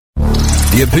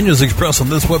The opinions expressed on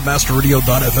this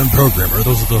WebmasterRadio.fm program are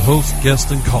those of the host,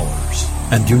 guests, and callers,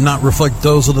 and do not reflect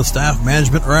those of the staff,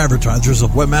 management, or advertisers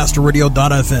of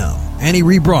WebmasterRadio.fm. Any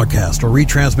rebroadcast or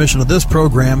retransmission of this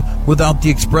program without the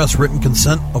express written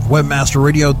consent of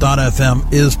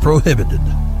WebmasterRadio.fm is prohibited.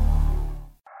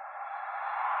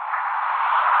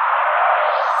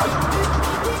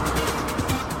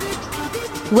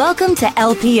 Welcome to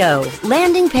LPO,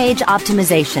 Landing Page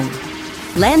Optimization.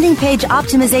 Landing Page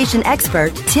Optimization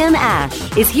expert Tim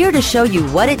Ash is here to show you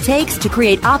what it takes to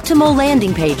create optimal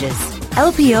landing pages.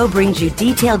 LPO brings you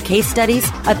detailed case studies,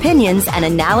 opinions, and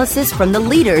analysis from the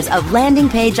leaders of landing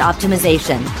page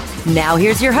optimization. Now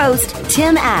here's your host,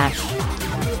 Tim Ash.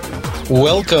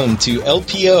 Welcome to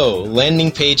LPO,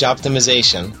 Landing Page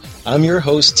Optimization. I'm your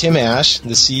host, Tim Ash, the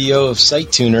CEO of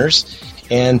Site Tuners,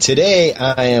 and today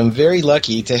I am very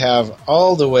lucky to have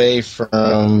all the way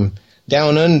from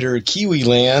down under Kiwi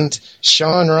land,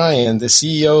 Sean Ryan, the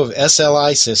CEO of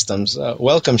SLI Systems.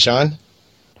 Welcome, Sean.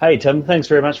 Hey, Tim. Thanks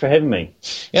very much for having me.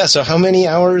 Yeah, so how many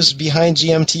hours behind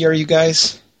GMT are you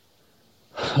guys?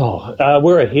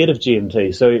 We're ahead of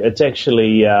GMT, so it's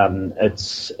actually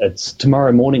it's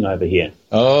tomorrow morning over here.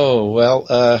 Oh, well,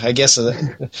 I guess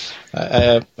I'm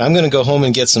going to go home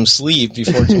and get some sleep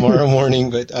before tomorrow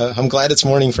morning, but I'm glad it's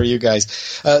morning for you guys.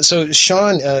 So,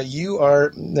 Sean, you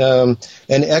are an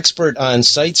expert on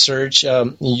site search.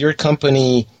 Your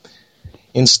company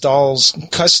installs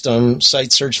custom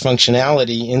site search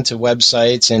functionality into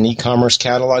websites and e-commerce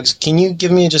catalogs. Can you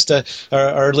give me just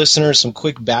our listeners some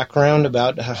quick background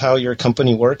about how your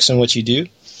company works and what you do?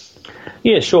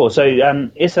 Yeah, sure. So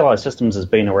SLI Systems has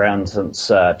been around since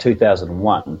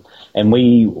 2001, and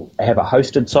we have a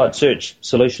hosted site search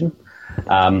solution.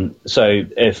 So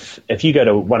if you go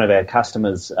to one of our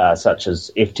customers, such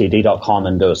as ftd.com,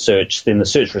 and do a search, then the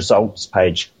search results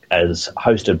page is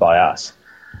hosted by us.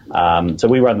 So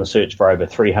we run the search for over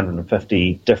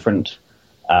 350 different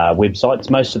websites.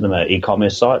 Most of them are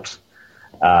e-commerce sites.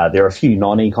 There are a few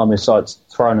non-e-commerce sites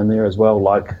thrown in there as well,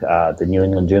 like the New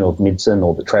England Journal of Medicine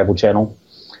or the Travel Channel.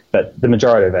 But the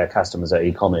majority of our customers are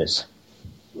e-commerce.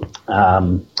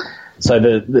 So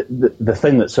the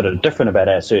thing that's sort of different about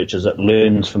our search is it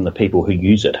learns from the people who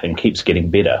use it and keeps getting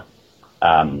better.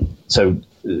 So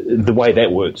the way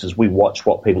that works is we watch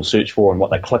what people search for and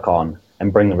what they click on,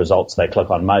 and bring the results they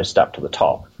click on most up to the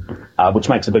top, which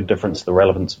makes a big difference to the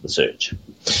relevance of the search.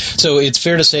 So it's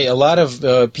fair to say a lot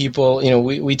of people,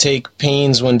 we take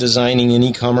pains when designing an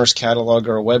e-commerce catalog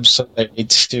or a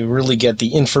website to really get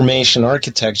the information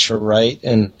architecture right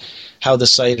and how the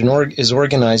site is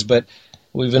organized, but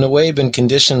we've in a way been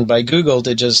conditioned by Google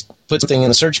to just put things in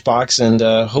the search box and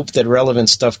hope that relevant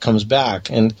stuff comes back.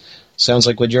 And sounds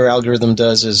like what your algorithm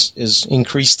does is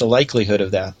increase the likelihood of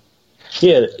that.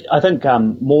 Yeah, I think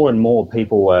more and more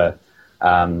people are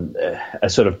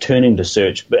sort of turning to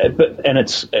search, and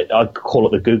I call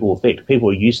it the Google effect. People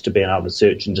are used to being able to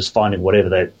search and just finding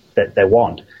whatever they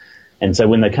want, and so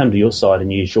when they come to your site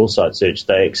and use your site search,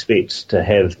 they expect to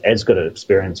have as good an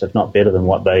experience, if not better, than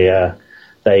what they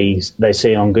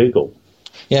see on Google.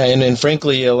 Yeah, and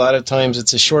frankly, a lot of times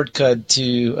it's a shortcut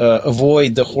to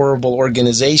avoid the horrible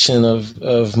organization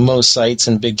of most sites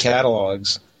and big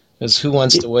catalogs. Because who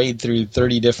wants to wade through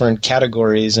 30 different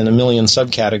categories and a million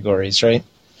subcategories, right?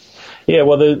 Yeah,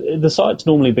 well, the site's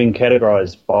normally been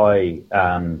categorized by,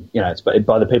 it's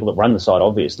by the people that run the site,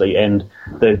 obviously, and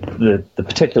the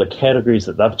particular categories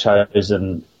that they've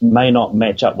chosen may not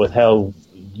match up with how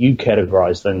you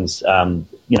categorize things, and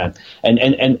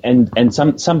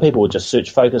some people are just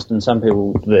search focused, and some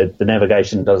people the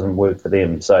navigation doesn't work for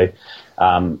them. So,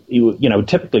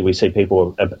 typically we see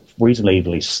people are reasonably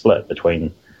evenly split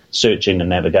between searching and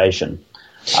navigation,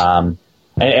 and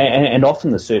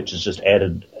often the search is just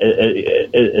added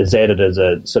as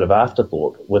a sort of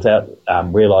afterthought without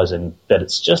realizing that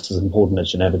it's just as important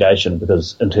as your navigation,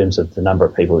 because in terms of the number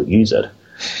of people that use it.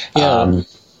 Yeah.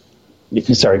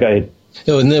 Sorry, go ahead.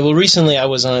 Well, recently I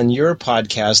was on your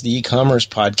podcast, the e-commerce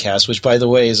podcast, which, by the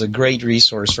way, is a great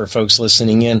resource for folks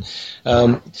listening in.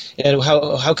 And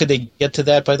how could they get to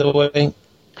that, by the way?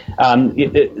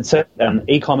 It's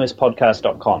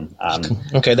ecommercepodcast.com.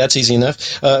 Okay, that's easy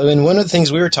enough. And one of the things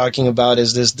we were talking about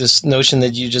is this notion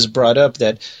that you just brought up,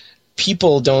 that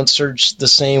people don't search the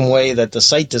same way that the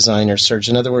site designers search.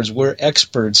 In other words, we're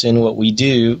experts in what we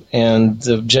do, and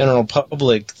the general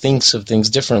public thinks of things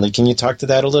differently. Can you talk to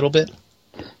that a little bit?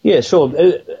 Yeah, sure.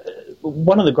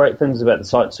 One of the great things about the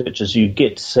site search is you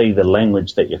get to see the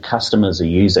language that your customers are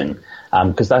using.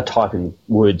 because they're typing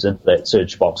words into that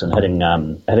search box and hitting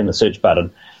the search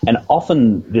button. And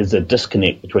often there's a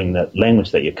disconnect between the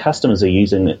language that your customers are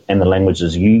using and the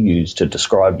languages you use to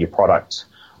describe your products,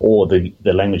 or the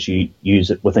language you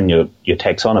use within your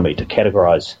taxonomy to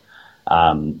categorize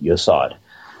your site.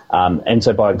 And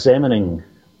so by examining,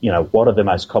 what are the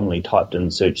most commonly typed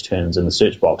in search terms in the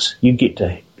search box, you get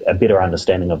to a better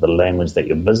understanding of the language that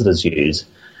your visitors use,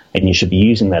 and you should be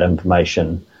using that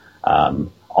information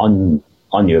in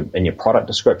your product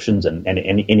descriptions and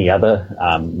any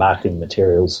other marketing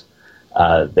materials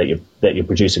that you're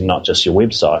producing, not just your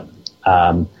website.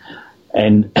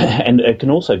 And it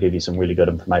can also give you some really good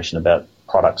information about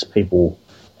products people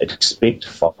expect to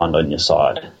find on your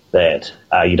site that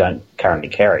you don't currently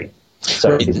carry.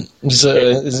 So there's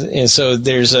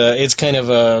it's kind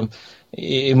of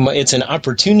it's an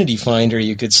opportunity finder,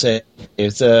 you could say.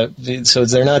 So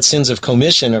they're not sins of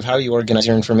commission of how you organize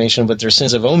your information, but they're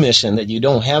sins of omission, that you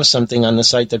don't have something on the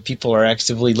site that people are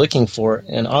actively looking for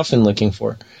and often looking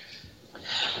for.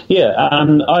 Yeah,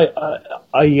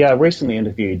 I recently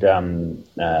interviewed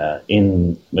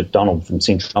Ian McDonald from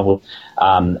Central Novel,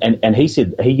 and he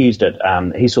said he used it.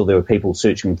 He saw there were people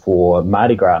searching for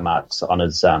Mardi Gras masks on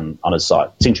his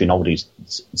site. Century Novelties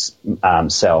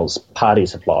sells party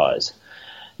supplies.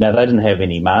 Now, they didn't have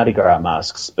any Mardi Gras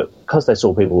masks, but because they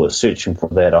saw people were searching for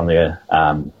that on their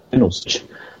general search,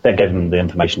 that gave them the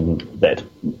information that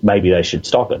maybe they should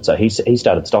stock it. So he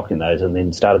started stocking those and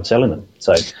then started selling them.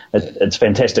 So it's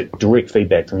fantastic direct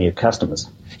feedback from your customers.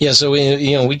 Yeah, so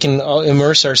we can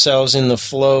immerse ourselves in the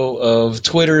flow of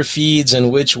Twitter feeds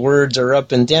and which words are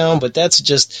up and down, but that's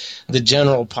just the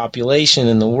general population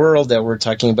in the world that we're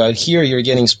talking about here. You're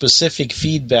getting specific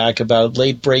feedback about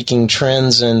late-breaking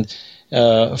trends and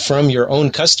from your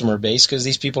own customer base, because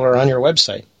these people are on your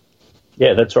website.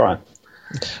 Yeah, that's right.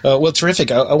 Well,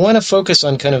 terrific. I want to focus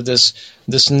on kind of this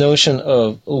notion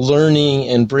of learning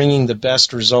and bringing the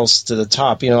best results to the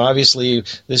top. Obviously,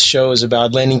 this show is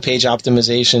about landing page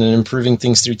optimization and improving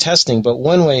things through testing, but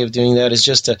one way of doing that is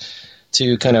just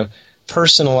to kind of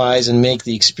personalize and make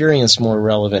the experience more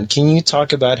relevant. Can you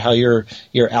talk about how your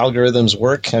algorithms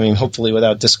work? I mean, hopefully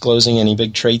without disclosing any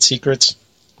big trade secrets.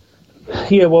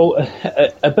 Yeah, well,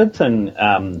 a big thing,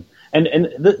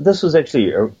 this was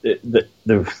actually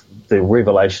the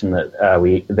revelation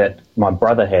that my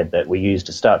brother had that we used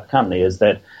to start the company, is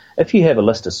that if you have a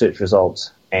list of search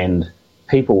results and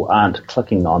people aren't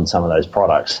clicking on some of those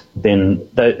products, then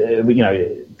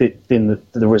the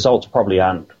results probably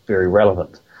aren't very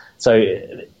relevant. So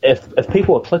if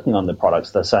people are clicking on the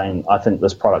products, they're saying, I think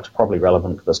this product's probably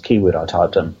relevant to this keyword I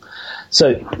typed in.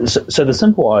 So the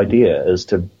simple idea is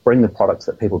to bring the products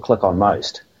that people click on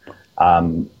most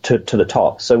to the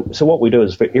top. So what we do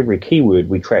is for every keyword,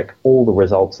 we track all the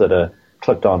results that are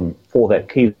clicked on for that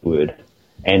keyword,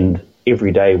 and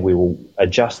every day we will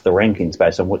adjust the rankings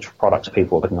based on which products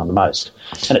people are clicking on the most.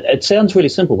 And it sounds really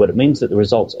simple, but it means that the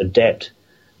results adapt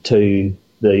to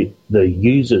the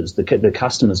users, the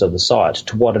customers of the site,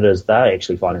 to what it is they're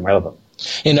actually finding relevant.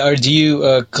 And do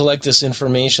you collect this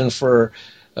information for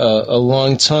a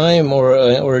long time,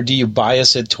 or do you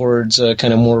bias it towards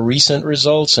kind of more recent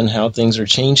results and how things are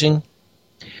changing?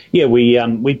 Yeah,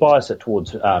 we bias it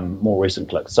towards more recent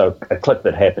clicks. So a click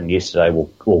that happened yesterday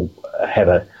will have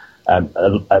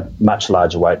a much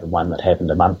larger weight than one that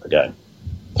happened a month ago.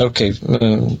 Okay,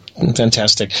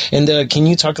 fantastic. And can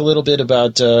you talk a little bit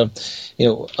about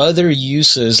other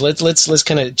uses? Let's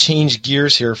kind of change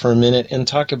gears here for a minute and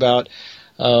talk about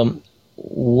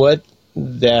what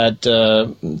that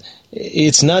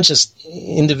it's not just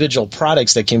individual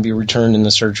products that can be returned in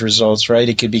the search results, right?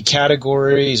 It could be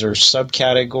categories or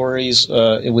subcategories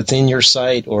within your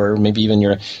site, or maybe even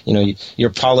your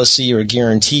policy or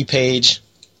guarantee page.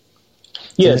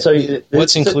 Yeah. So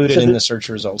what's included in the search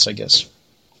results, I guess?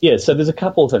 Yeah. So there's a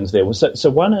couple of things there. So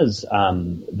one is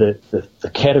the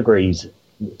categories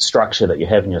structure that you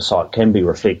have in your site can be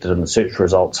reflected in the search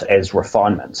results as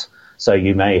refinements. So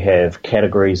you may have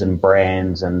categories and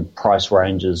brands and price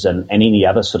ranges and any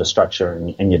other sort of structure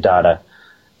in your data,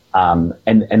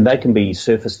 and they can be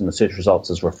surfaced in the search results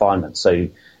as refinements. So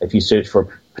if you search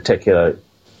for a particular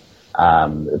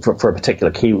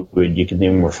keyword, you can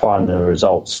then refine the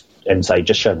results and say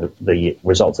just show the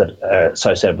results that are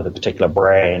associated with a particular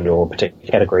brand or a particular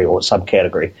category or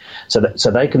subcategory. So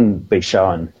they can be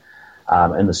shown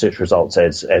in the search results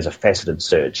as a faceted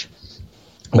search.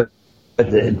 But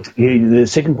the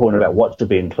second point about what should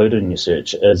be included in your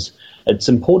search is it's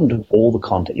important to all the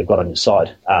content you've got on your site.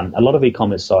 A lot of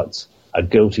e-commerce sites are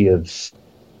guilty of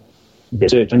their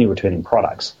search only returning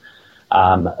products.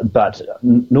 But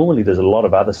normally there's a lot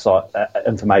of other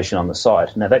information on the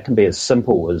site. Now, that can be as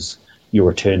simple as your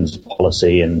returns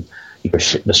policy and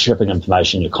the shipping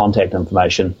information, your contact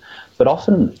information. But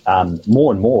often,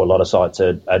 more and more, a lot of sites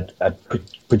are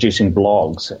producing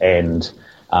blogs and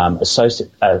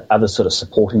other sort of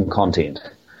supporting content.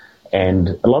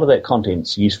 And a lot of that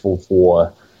content's useful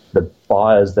for the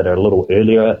buyers that are a little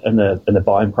earlier in the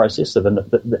buying process. So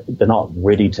they're not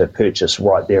ready to purchase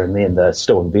right there and then. They're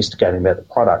still investigating about the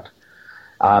product.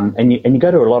 And you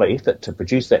go to a lot of effort to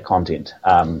produce that content.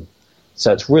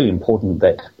 So it's really important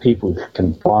that people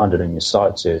can find it in your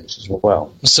site search as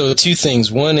well. So two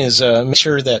things. One is make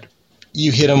sure that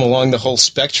you hit them along the whole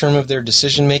spectrum of their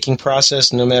decision-making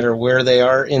process, no matter where they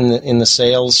are in the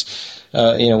sales,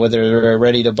 whether they're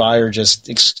ready to buy or just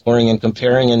exploring and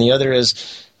comparing. And the other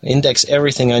is index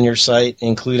everything on your site,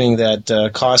 including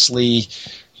that costly,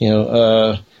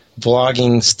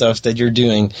 blogging stuff that you're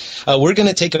doing. We're going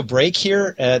to take a break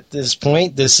here at this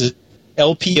point. This is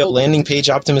LPO, Landing Page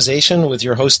Optimization, with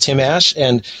your host, Tim Ash.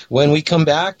 And when we come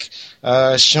back,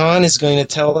 Sean is going to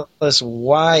tell us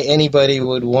why anybody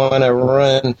would want to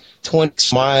run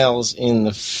 20 miles in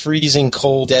the freezing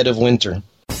cold dead of winter.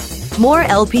 More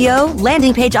LPO,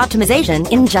 Landing Page Optimization,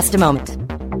 in just a moment.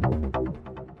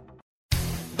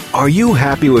 Are you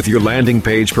happy with your landing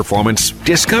page performance?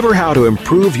 Discover how to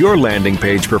improve your landing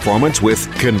page performance with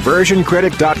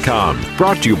ConversionCritic.com.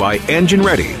 Brought to you by Engine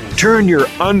Ready. Turn your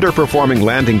underperforming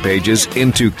landing pages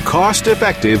into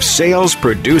cost-effective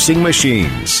sales-producing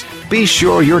machines. Be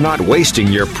sure you're not wasting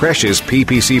your precious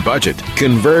PPC budget.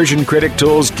 Conversion Critic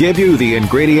tools give you the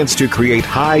ingredients to create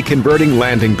high-converting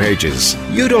landing pages.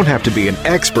 You don't have to be an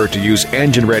expert to use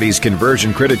Engine Ready's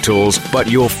Conversion Critic tools,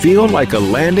 but you'll feel like a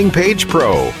landing page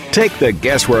pro. Take the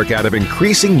guesswork out of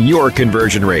increasing your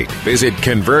conversion rate. Visit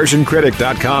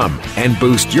ConversionCritic.com and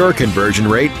boost your conversion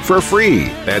rate for free.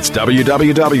 That's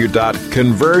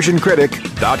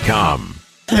www.ConversionCritic.com.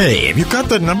 Hey, have you got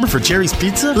the number for Jerry's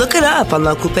Pizza? Look it up on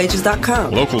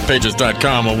localpages.com.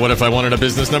 Localpages.com? Well, what if I wanted a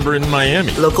business number in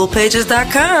Miami?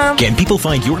 Localpages.com. Can people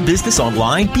find your business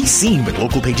online? Be seen with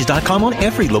localpages.com on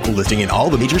every local listing in all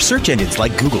the major search engines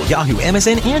like Google, Yahoo,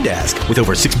 MSN, and Ask. With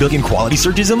over 6 billion quality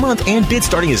searches a month and bids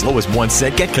starting as low as 1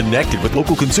 cent, get connected with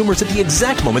local consumers at the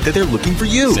exact moment that they're looking for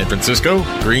you. San Francisco,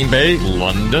 Green Bay,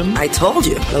 London. I told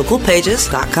you.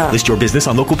 Localpages.com. List your business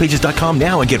on localpages.com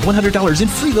now and get $100 in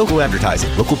free local advertising.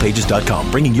 Localpages.com,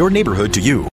 bringing your neighborhood to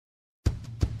you.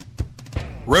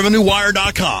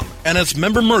 RevenueWire.com and its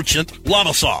member merchant,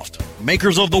 Lavasoft,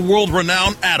 makers of the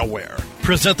world-renowned Adaware,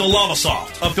 present the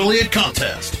Lavasoft Affiliate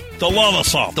Contest. The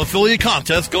Lavasoft Affiliate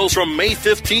Contest goes from May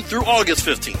 15th through August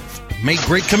 15th. Make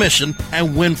great commission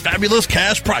and win fabulous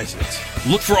cash prizes.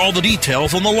 Look for all the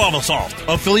details on the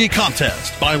Lavasoft Affiliate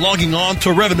Contest by logging on to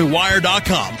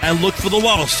RevenueWire.com and look for the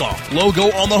Lavasoft logo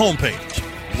on the homepage.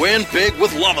 Win big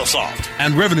with Lavasoft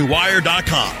and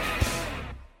RevenueWire.com.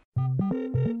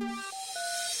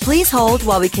 Please hold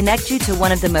while we connect you to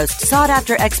one of the most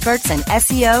sought-after experts in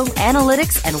SEO,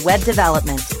 analytics, and web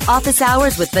development. Office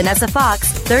Hours with Vanessa Fox,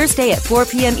 Thursday at 4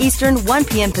 p.m. Eastern, 1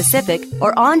 p.m. Pacific,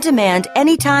 or on demand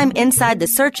anytime inside the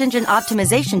Search Engine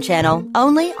Optimization channel,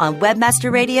 only on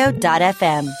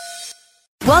webmasterradio.fm.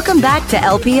 Welcome back to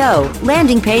LPO,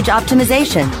 Landing Page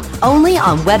Optimization, only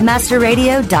on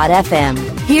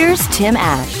webmasterradio.fm. Here's Tim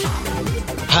Ash.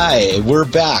 Hi, we're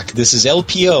back. This is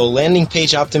LPO, Landing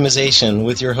Page Optimization,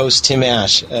 with your host, Tim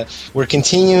Ash. We're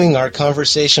continuing our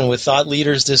conversation with thought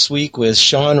leaders this week with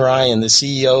Sean Ryan, the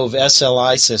CEO of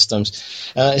SLI Systems.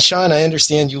 Sean, I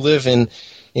understand you live in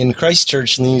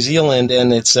Christchurch, New Zealand,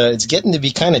 and it's getting to be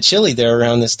kind of chilly there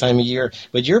around this time of year,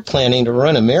 but you're planning to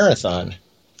run a marathon.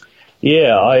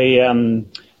 Yeah,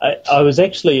 I was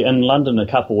actually in London a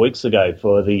couple of weeks ago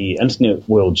for the Internet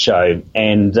World Show,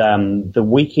 and the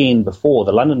weekend before,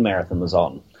 the London Marathon was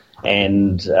on,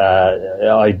 and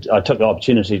I took the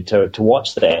opportunity to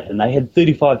watch that, and they had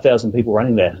 35,000 people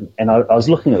running that, and I was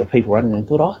looking at the people running and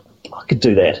thought, I could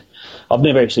do that. I've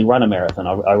never actually run a marathon.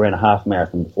 I ran a half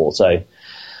marathon before, so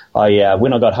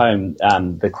when I got home,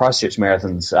 the Christchurch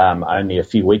Marathon's only a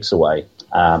few weeks away.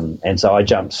 And so I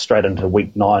jumped straight into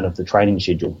week 9 of the training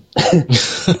schedule.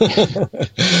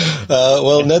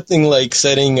 Well, nothing like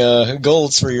setting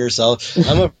goals for yourself.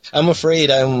 I'm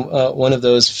afraid I'm one of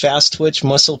those fast twitch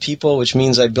muscle people, which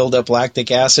means I build up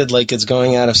lactic acid like it's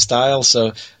going out of style.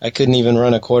 So I couldn't even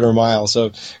run a quarter mile.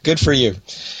 So good for you.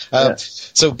 Yeah.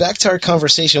 So back to our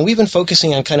conversation. We've been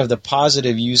focusing on kind of the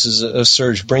positive uses of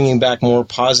search, bringing back more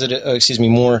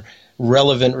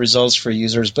relevant results for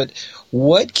users. But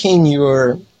what can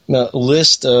your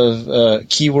list of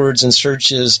keywords and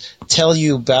searches tell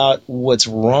you about what's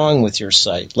wrong with your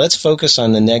site? Let's focus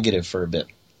on the negative for a bit.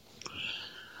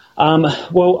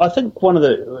 Well, I think one of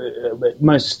the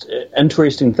most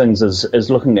interesting things is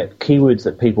looking at keywords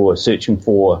that people are searching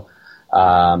for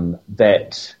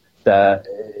that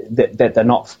they're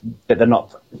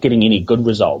not getting any good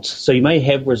results. So you may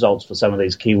have results for some of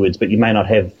these keywords, but you may not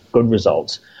have good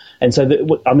results. And so,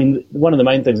 one of the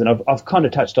main things, and I've kind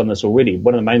of touched on this already,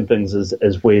 one of the main things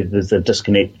is where there's a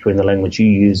disconnect between the language you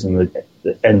use and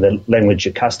the language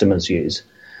your customers use.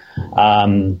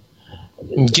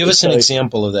 Give us an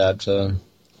example of that.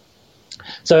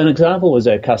 So an example was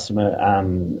our customer,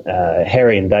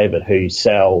 Harry and David, who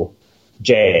sell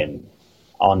jam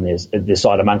on their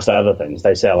site, amongst other things.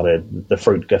 They sell the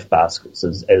fruit gift baskets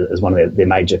as one of their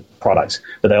major products,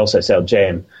 but they also sell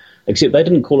jam. Except they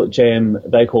didn't call it jam;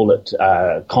 they call it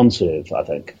conserve, I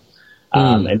think.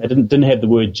 And they didn't have the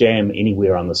word jam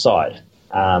anywhere on the site.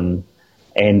 And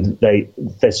they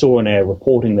saw in our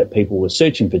reporting that people were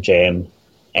searching for jam,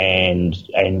 and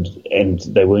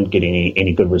they weren't getting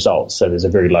any good results. So there's a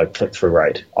very low click-through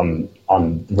rate on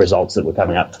results that were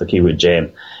coming up for the keyword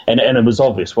jam. And it was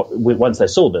obvious once they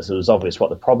saw this, it was obvious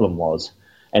what the problem was,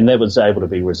 and that was able to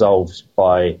be resolved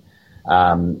by.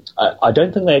 I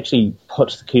don't think they actually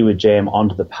put the keyword jam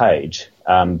onto the page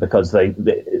because they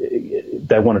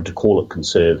wanted to call it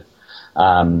conserve.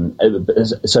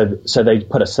 So they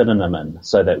put a synonym in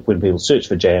so that when people search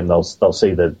for jam, they'll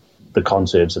see the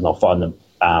conserves and they'll find the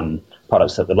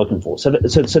products that they're looking for. So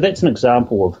that's an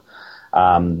example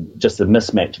of just the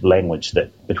mismatch of language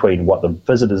that between what the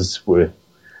visitors were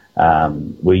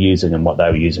using and what they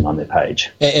were using on their page.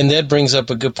 And that brings up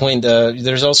a good point.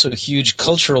 There's also huge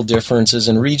cultural differences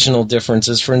and regional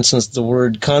differences. For instance, the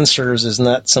word conserves is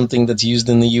not something that's used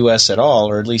in the U.S. at all,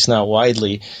 or at least not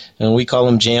widely. And we call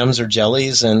them jams or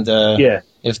jellies. And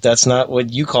if that's not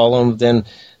what you call them, then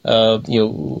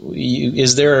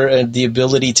is there the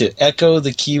ability to echo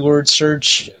the keyword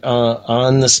search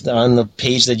on the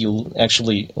page that you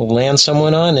actually land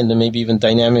someone on, and to maybe even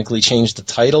dynamically change the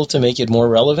title to make it more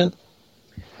relevant?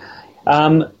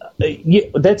 Yeah,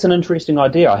 that's an interesting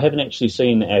idea. I haven't actually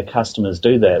seen our customers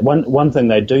do that. One thing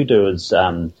they do is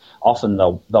often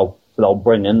they'll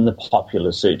bring in the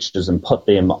popular searches and put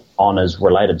them on as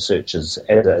related searches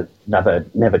as another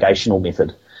navigational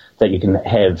method that you can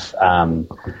have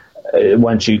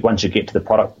once you get to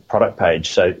the product page.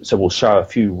 So we'll show a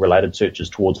few related searches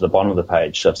towards the bottom of the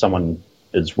page. So if someone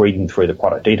is reading through the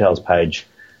product details page,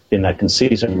 then they can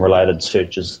see some related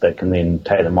searches that can then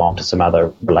take them on to some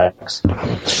other relax.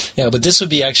 Yeah, but this would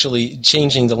be actually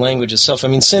changing the language itself. I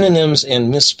mean, synonyms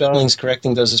and misspellings,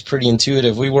 correcting those is pretty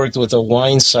intuitive. We worked with a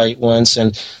wine site once,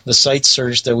 and the site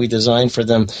search that we designed for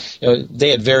them, they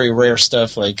had very rare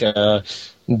stuff like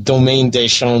Domaine des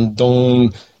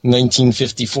Chandons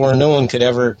 1954. No one could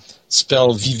ever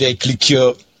spell Vivek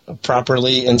Clicquot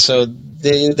properly, and so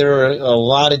there are a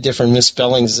lot of different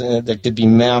misspellings that could be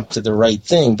mapped to the right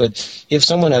thing. But if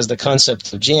someone has the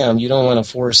concept of jam, you don't want to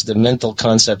force the mental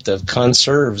concept of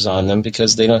conserves on them,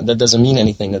 because that doesn't mean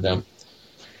anything to them.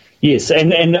 Yes,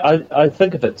 and I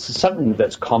think if it's something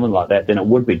that's common like that, then it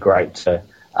would be great to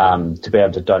be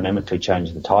able to dynamically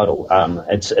change the title.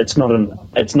 It's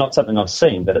not something I've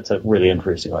seen, but it's a really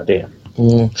interesting idea.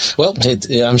 Well,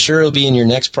 I'm sure it'll be in your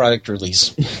next product release.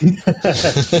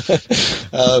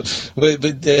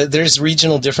 But there's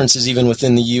regional differences even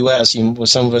within the U.S.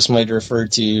 Some of us might refer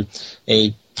to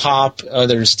a pop,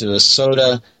 others to a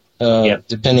soda,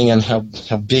 depending on how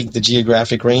big the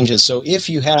geographic range is. So if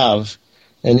you have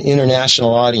an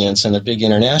international audience and a big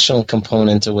international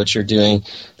component to what you're doing,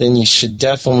 then you should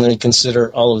definitely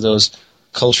consider all of those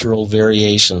cultural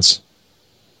variations.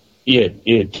 Yeah,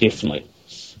 definitely.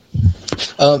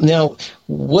 Now,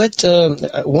 what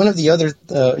one of the other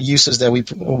uses that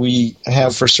we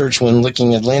have for search when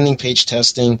looking at landing page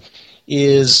testing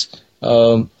is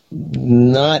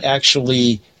not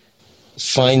actually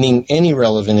finding any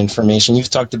relevant information. You've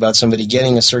talked about somebody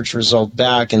getting a search result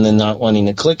back and then not wanting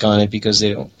to click on it because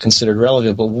they don't consider it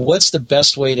relevant. But what's the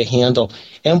best way to handle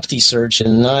empty search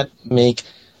and not make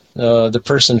the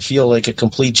person feel like a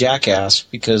complete jackass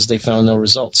because they found no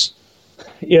results?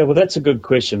 Yeah, well, that's a good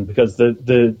question, because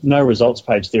the no results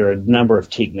page, there are a number of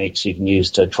techniques you can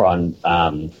use to try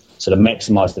and sort of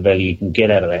maximize the value you can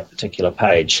get out of that particular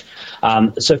page.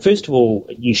 So first of all,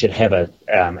 you should have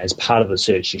as part of the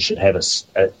search, you should have a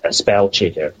spell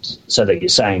checker, so that you're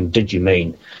saying, did you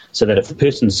mean? So that if the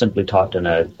person simply typed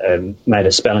in made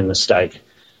a spelling mistake,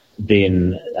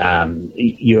 then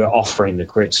you're offering the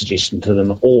correct suggestion to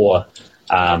them, or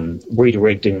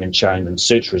redirecting and showing them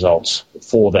search results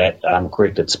for that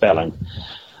corrected spelling.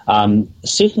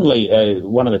 Secondly,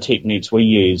 one of the techniques we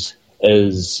use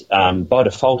is by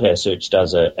default our search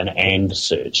does an AND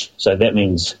search. So that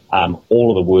means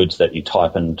all of the words that you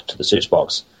type into the search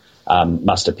box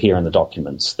must appear in the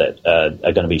documents that are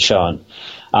going to be shown.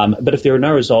 But if there are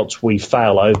no results, we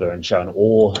fail over and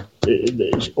show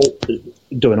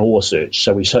do an OR search.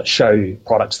 So we show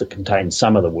products that contain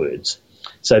some of the words.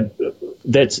 So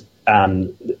that's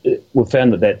we've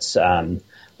found that that's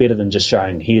better than just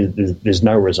showing here there's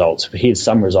no results. Here's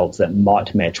some results that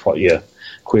might match what your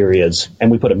query is.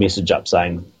 And we put a message up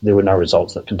saying there were no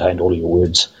results that contained all your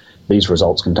words. These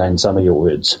results contain some of your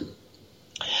words.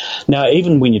 Now,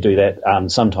 even when you do that,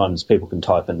 sometimes people can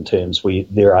type in terms where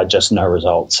there are just no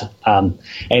results.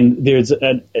 And there's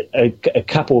a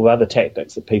couple of other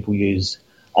tactics that people use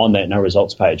on that no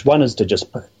results page. One is to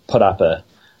just put up a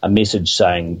message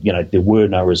saying, there were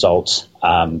no results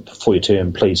for your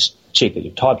term. Please check that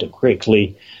you've typed it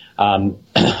correctly.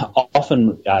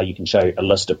 Often you can show a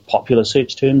list of popular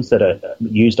search terms that are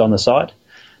used on the site.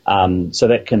 So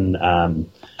that can, the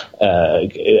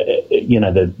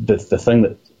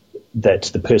thing that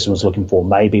the person was looking for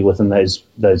may be within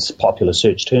those popular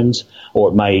search terms, or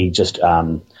it may just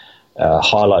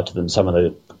highlight to them some of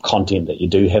the content that you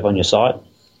do have on your site.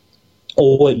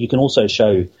 Or you can also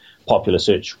show popular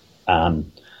search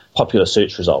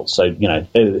results. So,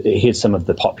 here's some of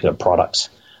the popular products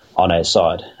on our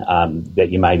site that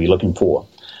you may be looking for.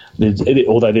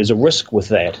 Although there's a risk with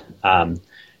that.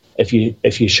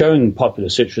 If you're showing popular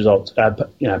search results,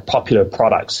 popular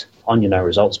products on your no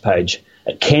results page,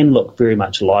 it can look very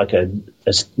much like a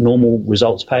normal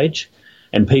results page,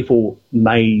 and people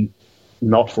may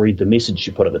not read the message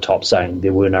you put at the top saying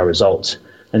there were no results,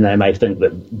 and they may think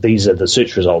that these are the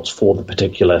search results for the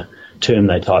particular term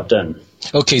they typed in.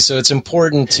 Okay, so it's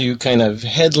important to kind of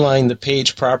headline the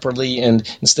page properly, and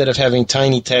instead of having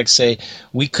tiny text say,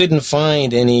 we couldn't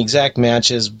find any exact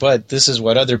matches, but this is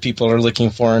what other people are looking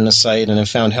for on the site and have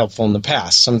found helpful in the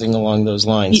past, something along those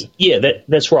lines. Yeah,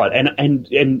 that's right, and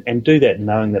do that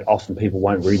knowing that often people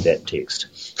won't read that text.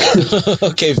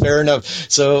 Okay, fair enough.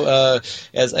 So,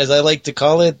 as I like to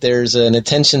call it, there's an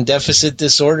attention deficit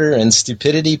disorder and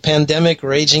stupidity pandemic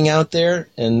raging out there,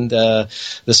 and the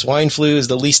swine flu is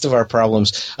the least of our problems.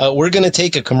 We're going to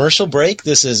take a commercial break.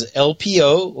 This is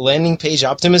LPO, Landing Page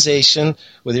Optimization,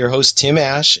 with your host, Tim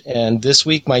Ash, and this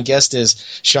week my guest is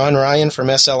Sean Ryan from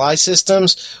SLI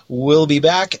Systems. We'll be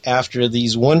back after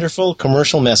these wonderful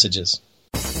commercial messages.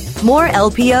 More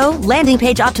LPO, Landing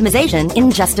Page Optimization,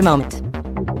 in just a moment.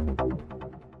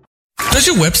 Does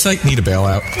your website need a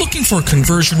bailout? Looking for a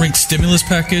conversion rate stimulus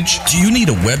package? Do you need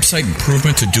a website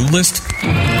improvement to-do list?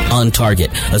 On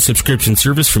Target, a subscription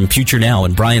service from FutureNow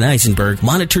and Brian Eisenberg,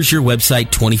 monitors your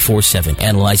website 24/7,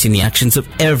 analyzing the actions of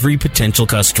every potential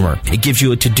customer. It gives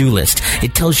you a to-do list.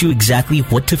 It tells you exactly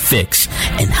what to fix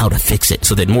and how to fix it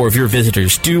so that more of your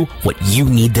visitors do what you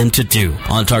need them to do.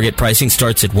 On Target pricing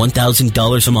starts at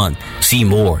 $1,000 a month. See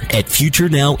more at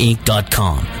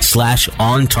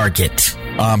futurenowinc.com/OnTarget.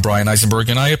 I'm Brian Eisenberg,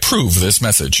 and I approve this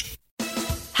message.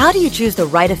 How do you choose the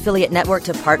right affiliate network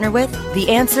to partner with? The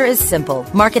answer is simple.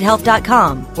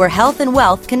 MarketHealth.com, where health and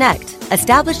wealth connect.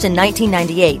 Established in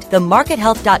 1998, the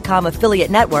MarketHealth.com affiliate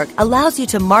network allows you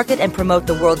to market and promote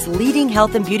the world's leading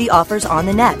health and beauty offers on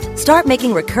the net. Start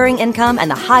making recurring income and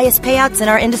the highest payouts in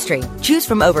our industry. Choose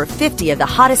from over 50 of the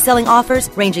hottest selling offers,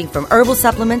 ranging from herbal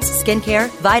supplements, skincare,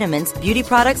 vitamins, beauty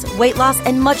products, weight loss,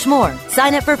 and much more.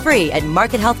 Sign up for free at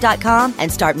MarketHealth.com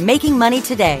and start making money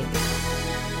today.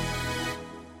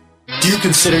 Do you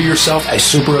consider yourself a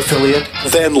super affiliate?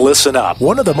 Then listen up.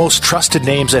 One of the most trusted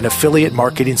names in affiliate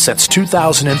marketing since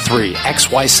 2003,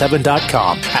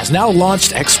 XY7.com, has now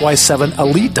launched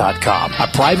XY7Elite.com, a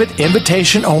private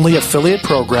invitation-only affiliate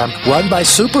program run by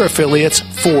super affiliates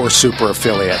for super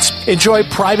affiliates. Enjoy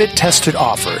private tested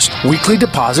offers, weekly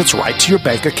deposits right to your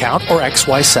bank account or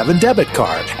XY7 debit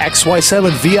card,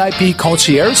 XY7 VIP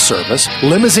concierge service,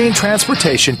 limousine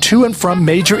transportation to and from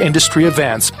major industry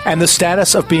events, and the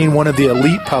status of being one of the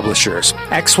elite publishers.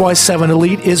 XY7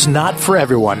 Elite is not for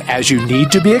everyone, as you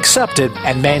need to be accepted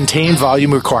and maintain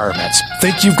volume requirements.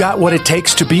 Think you've got what it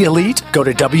takes to be elite? Go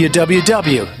to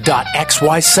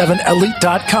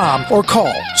www.xy7elite.com or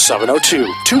call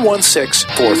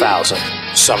 702-216-4000.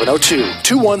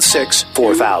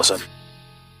 702-216-4000.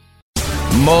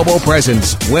 Mobile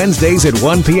Presence, Wednesdays at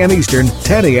 1 p.m. Eastern,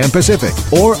 10 a.m. Pacific,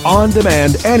 or on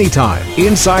demand anytime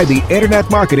inside the Internet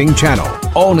Marketing Channel,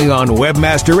 only on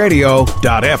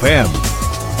webmasterradio.fm.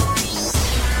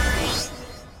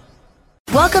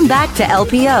 Welcome back to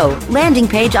LPO, Landing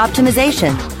Page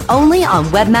Optimization. only on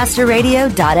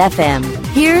webmasterradio.fm.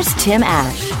 Here's Tim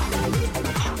Ash.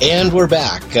 And we're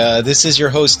back. This is your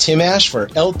host, Tim Ash, for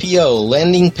LPO,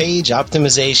 Landing Page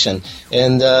Optimization.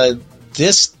 And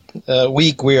this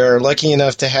week we are lucky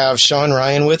enough to have Sean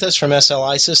Ryan with us from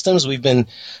SLI Systems. We've been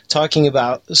talking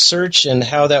about search and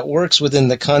how that works within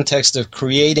the context of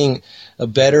creating a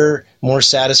better, more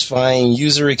satisfying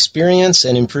user experience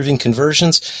and improving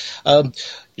conversions.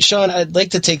 Sean, I'd like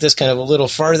to take this kind of a little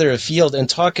farther afield and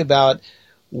talk about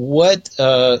what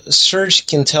search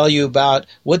can tell you about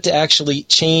what to actually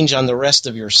change on the rest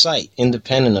of your site,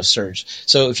 independent of search.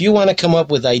 So if you want to come up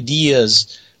with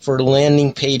ideas for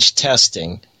landing page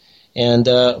testing and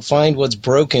find what's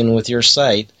broken with your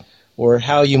site or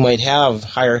how you might have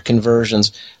higher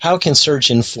conversions, how can search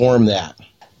inform that?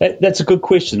 That's a good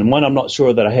question, and one I'm not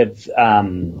sure that I have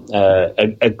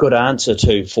a good answer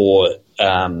to for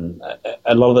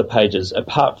a lot of the pages,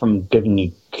 apart from giving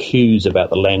you cues about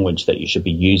the language that you should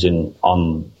be using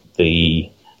on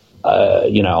the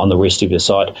on the rest of your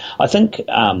site. I think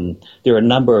there are a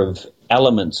number of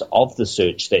elements of the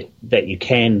search that you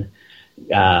can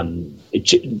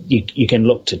you can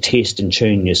look to test and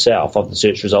tune yourself of the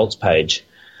search results page.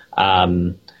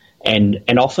 And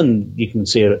often you can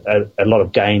see a lot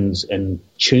of gains in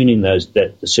tuning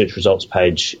the search results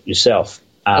page yourself.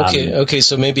 Okay.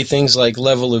 So maybe things like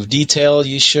level of detail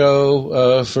you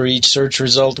show for each search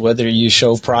result, whether you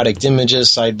show product images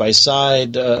side by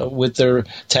side with the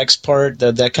text part,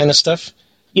 that kind of stuff.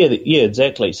 Yeah,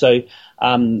 exactly. So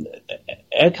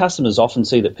our customers often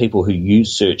see that people who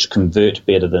use search convert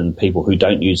better than people who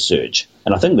don't use search,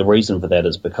 and I think the reason for that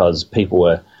is because people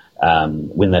are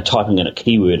when they're typing in a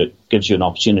keyword, it gives you an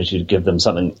opportunity to give them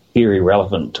something very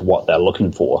relevant to what they're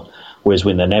looking for. Whereas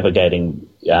when they're navigating,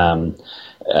 they're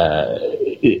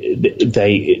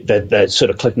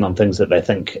sort of clicking on things that they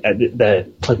think they're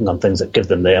clicking on things that give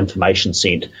them the information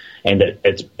sent, and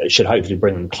it should hopefully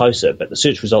bring them closer. But the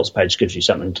search results page gives you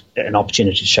an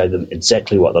opportunity to show them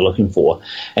exactly what they're looking for.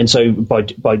 And so by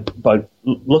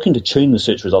looking to tune the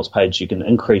search results page, you can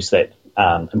increase that.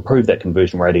 Improve that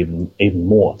conversion rate even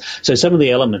more. So some of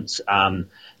the elements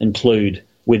include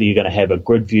whether you're going to have a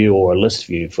grid view or a list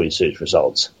view for your search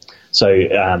results. So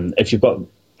if you've got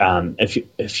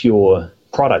if your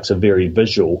products are very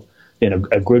visual, then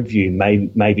a grid view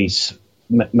may be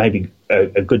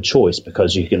a good choice,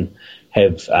 because you can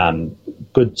have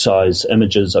good size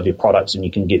images of your products and you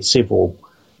can get several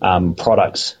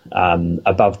products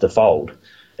above the fold.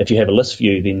 If you have a list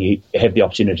view, then you have the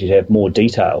opportunity to have more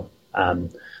detail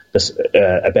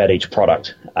about each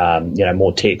product,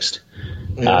 more text,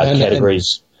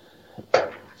 categories.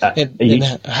 And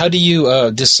how do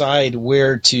you decide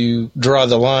where to draw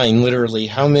the line, literally?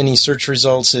 How many search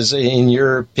results is, in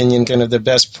your opinion, kind of the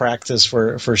best practice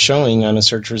for showing on a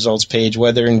search results page,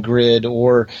 whether in grid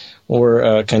or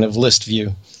kind of list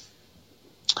view?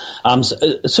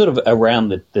 Sort of around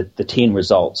the 10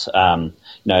 results.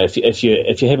 If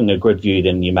you're having a grid view,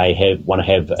 then you may want to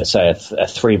have, say, a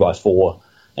 3x4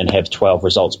 and have 12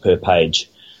 results per page.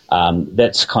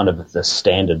 That's kind of the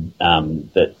standard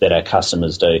that our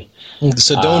customers do.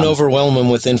 So don't overwhelm them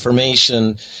with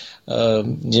information.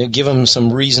 Give them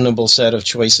some reasonable set of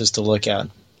choices to look at.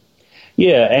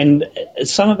 Yeah, and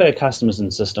some of our customers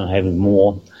insist on having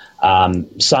more.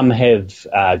 Some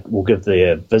will give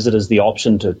their visitors the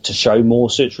option to show more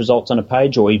search results on a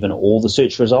page, or even all the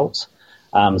search results.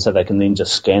 So they can then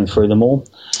just scan through them all.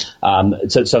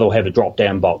 So they'll have a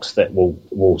drop-down box that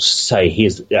will say,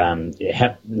 here's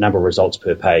number of results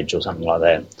per page, or something like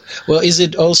that. Well, is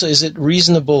it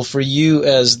reasonable for you,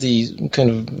 as the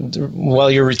kind of,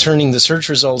 while you're returning the search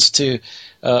results, to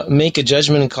make a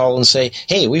judgment call and say,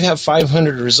 hey, we have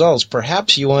 500 results.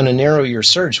 Perhaps you want to narrow your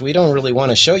search. We don't really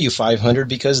want to show you 500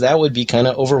 because that would be kind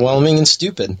of overwhelming and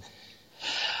stupid.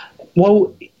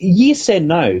 Well, yes and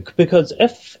no, because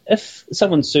if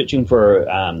someone's searching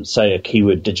for, say, a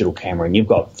keyword digital camera, and you've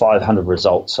got 500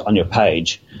 results on your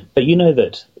page, but you know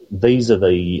that these are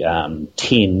the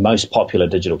 10 most popular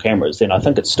digital cameras, then I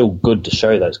think it's still good to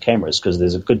show those cameras, because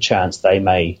there's a good chance they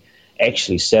may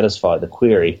actually satisfy the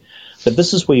query. But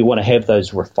this is where you want to have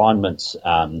those refinements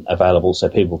available, so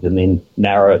people can then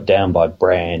narrow it down by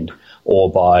brand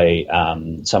or by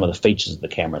some of the features of the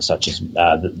camera, such as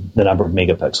the number of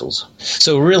megapixels.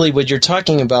 So really what you're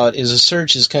talking about is a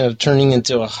search is kind of turning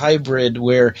into a hybrid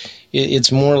where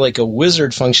it's more like a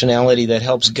wizard functionality that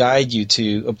helps guide you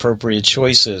to appropriate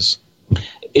choices.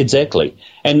 Exactly.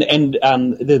 And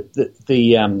the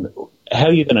how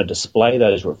you're going to display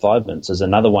those refinements is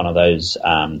another one of those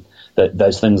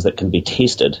those things that can be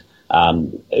tested.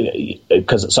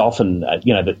 because it's often,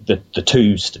 the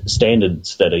two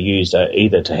standards that are used are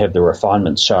either to have the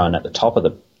refinements shown at the top of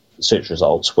the search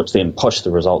results, which then push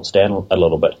the results down a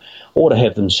little bit, or to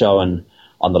have them shown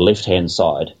on the left-hand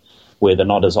side where they're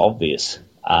not as obvious.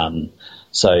 But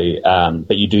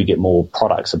you do get more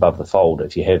products above the fold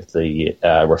if you have the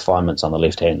refinements on the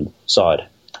left-hand side.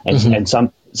 And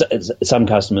some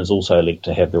customers also elect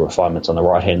to have the refinements on the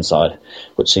right-hand side,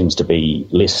 which seems to be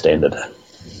less standard.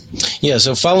 Yeah,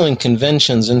 so following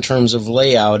conventions in terms of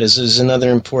layout is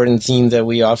another important theme that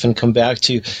we often come back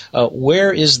to.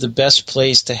 Where is the best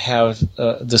place to have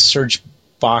the search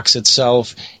box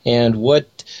itself, and what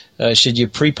should you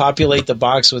pre-populate the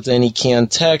box with any canned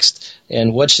text,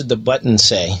 and what should the button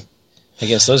say? I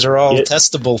guess those are all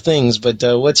testable things, but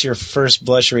what's your first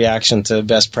blush reaction to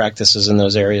best practices in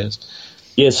those areas?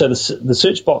 Yeah, so the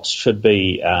search box should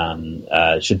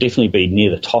definitely be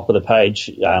near the top of the page.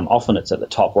 Often it's at the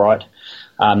top right.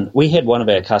 We had one of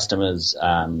our customers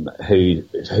who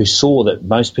saw that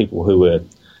most people who were,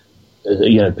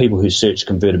 people who searched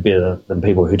converted better than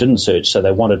people who didn't search, so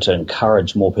they wanted to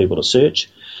encourage more people to search.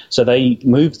 So they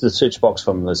moved the search box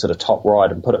from the sort of top right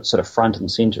and put it sort of front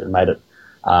and center and made it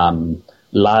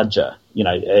larger,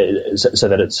 so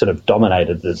that it sort of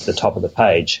dominated the top of the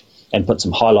page, and put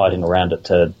some highlighting around it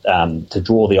to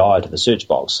draw the eye to the search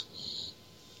box.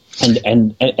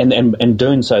 And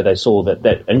doing so, they saw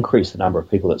that increased the number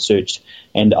of people that searched.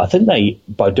 And I think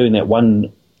by doing that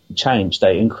one change,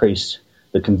 they increased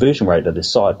the conversion rate of this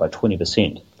site by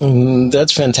 20%.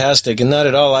 That's fantastic, and not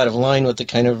at all out of line with the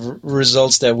kind of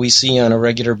results that we see on a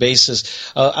regular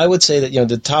basis. I would say that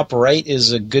the top right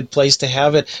is a good place to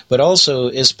have it, but also,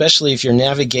 especially if your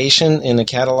navigation in the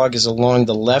catalog is along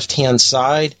the left-hand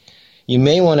side, you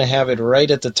may want to have it right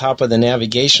at the top of the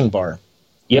navigation bar.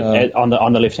 Yep, on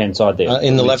the left-hand side there.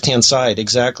 In the left-hand side,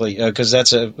 exactly, because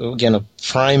that's, a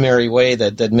primary way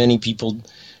that many people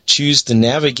choose to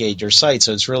navigate your site.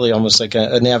 So it's really almost like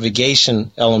a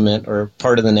navigation element or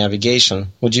part of the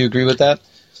navigation. Would you agree with that?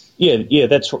 Yeah,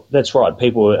 that's right.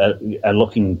 People are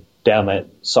looking down that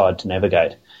side to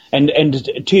navigate. And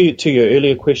to your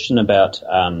earlier question about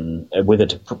whether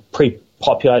to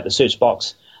pre-populate the search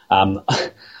box,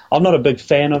 I'm not a big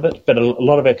fan of it, but a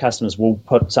lot of our customers will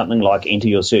put something like enter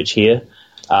your search here.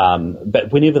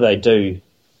 But whenever they do,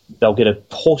 they'll get a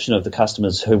portion of the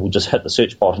customers who will just hit the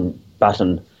search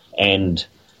button and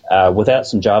without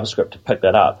some JavaScript to pick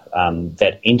that up,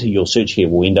 that enter your search here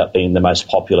will end up being the most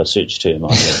popular search term.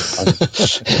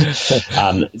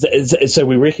 So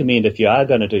we recommend, if you are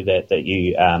going to do that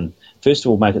you first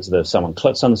of all make it so that if someone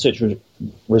clicks on the search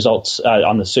results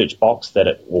on the search box, that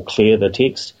it will clear the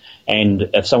text. And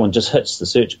if someone just hits the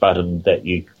search button, that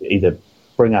you either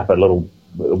bring up a little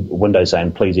window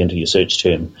saying, please enter your search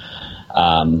term,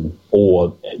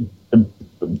 or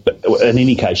in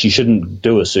any case, you shouldn't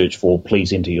do a search for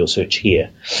please enter your search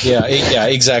here. Yeah,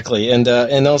 exactly. And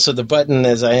also the button,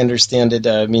 as I understand it,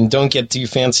 don't get too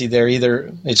fancy there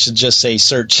either. It should just say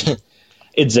search.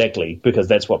 Exactly, because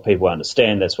that's what people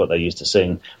understand. That's what they're used to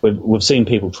seeing. We've seen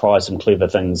people try some clever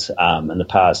things in the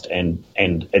past, and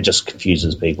it just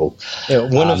confuses people. Yeah,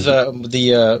 one of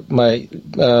my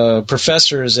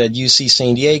professors at UC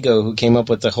San Diego, who came up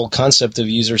with the whole concept of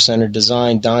user-centered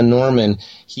design, Don Norman,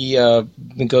 he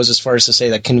goes as far as to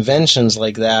say that conventions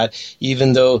like that,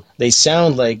 even though they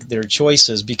sound like they're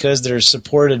choices, because they're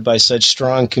supported by such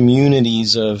strong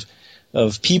communities of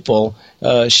people,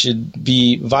 should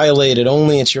be violated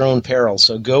only at your own peril.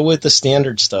 So go with the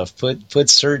standard stuff. Put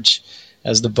search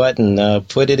as the button.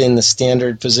 Put it in the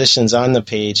standard positions on the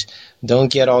page.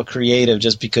 Don't get all creative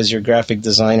just because your graphic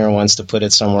designer wants to put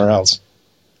it somewhere else.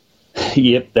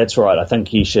 Yep, that's right. I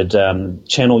think you should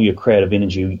channel your creative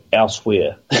energy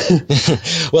elsewhere.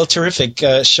 Well, terrific.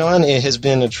 Sean, it has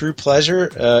been a true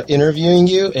pleasure interviewing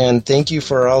you, and thank you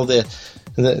for all the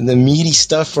meaty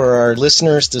stuff for our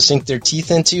listeners to sink their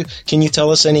teeth into. Can you tell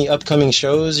us any upcoming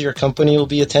shows your company will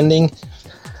be attending?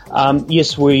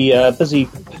 Yes, we are busy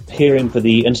preparing for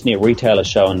the Internet Retailer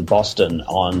Show in Boston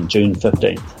on June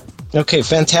 15th. Okay,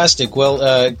 fantastic.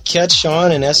 Well, catch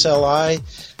Sean and SLI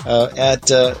at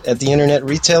the Internet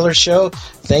Retailer Show.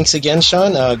 Thanks again,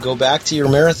 Sean. Go back to your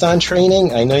marathon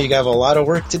training. I know you have a lot of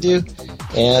work to do.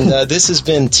 And this has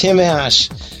been Tim Ash,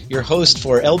 your host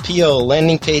for LPO,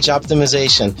 Landing Page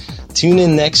Optimization. Tune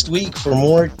in next week for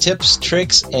more tips,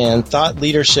 tricks, and thought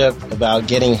leadership about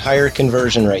getting higher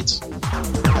conversion rates.